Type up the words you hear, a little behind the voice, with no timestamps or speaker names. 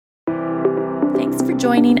Thanks for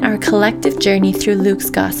joining our collective journey through Luke's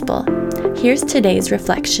Gospel. Here's today's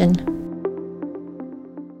reflection.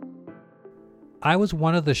 I was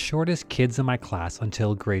one of the shortest kids in my class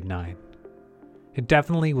until grade 9. It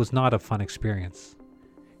definitely was not a fun experience.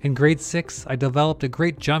 In grade 6, I developed a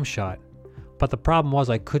great jump shot, but the problem was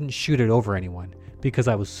I couldn't shoot it over anyone because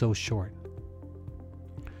I was so short.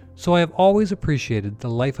 So I have always appreciated the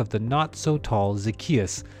life of the not-so-tall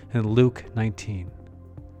Zacchaeus in Luke 19.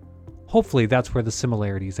 Hopefully that's where the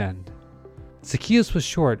similarities end. Zacchaeus was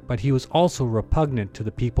short, but he was also repugnant to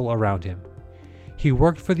the people around him. He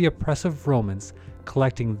worked for the oppressive Romans,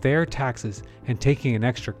 collecting their taxes and taking an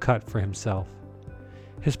extra cut for himself.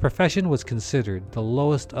 His profession was considered the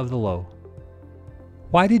lowest of the low.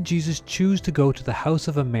 Why did Jesus choose to go to the house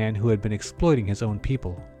of a man who had been exploiting his own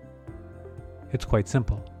people? It's quite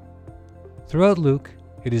simple. Throughout Luke,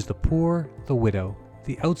 it is the poor, the widow,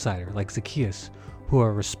 the outsider like Zacchaeus who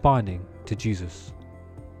are responding to Jesus.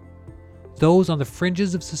 Those on the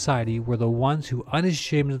fringes of society were the ones who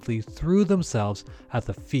unashamedly threw themselves at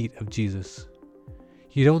the feet of Jesus.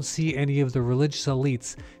 You don't see any of the religious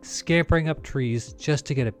elites scampering up trees just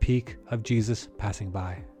to get a peek of Jesus passing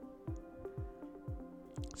by.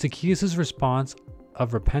 Zacchaeus' response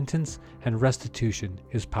of repentance and restitution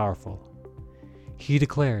is powerful. He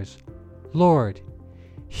declares, "Lord,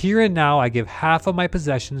 here and now I give half of my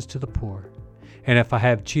possessions to the poor, and if I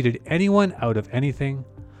have cheated anyone out of anything,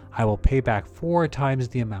 I will pay back 4 times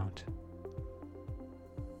the amount."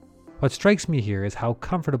 What strikes me here is how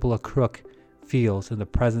comfortable a crook feels in the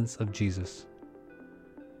presence of Jesus.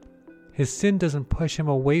 His sin doesn't push him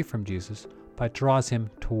away from Jesus, but draws him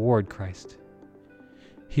toward Christ.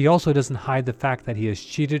 He also doesn't hide the fact that he has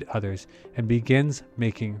cheated others and begins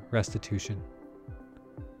making restitution.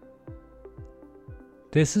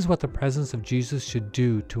 This is what the presence of Jesus should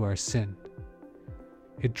do to our sin.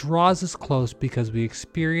 It draws us close because we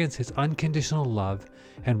experience his unconditional love,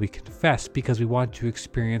 and we confess because we want to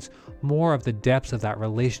experience more of the depths of that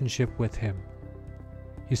relationship with him.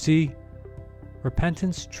 You see,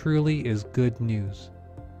 repentance truly is good news.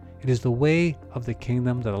 It is the way of the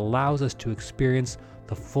kingdom that allows us to experience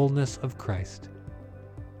the fullness of Christ.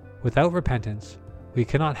 Without repentance, we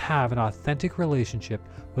cannot have an authentic relationship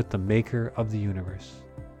with the Maker of the universe.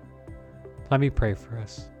 Let me pray for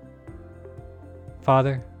us.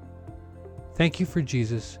 Father, thank you for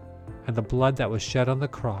Jesus and the blood that was shed on the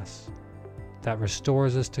cross that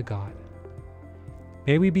restores us to God.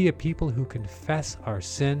 May we be a people who confess our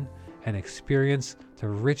sin and experience the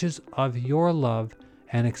riches of your love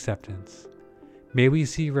and acceptance. May we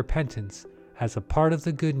see repentance as a part of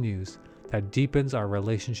the good news that deepens our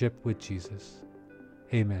relationship with Jesus.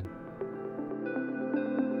 Amen.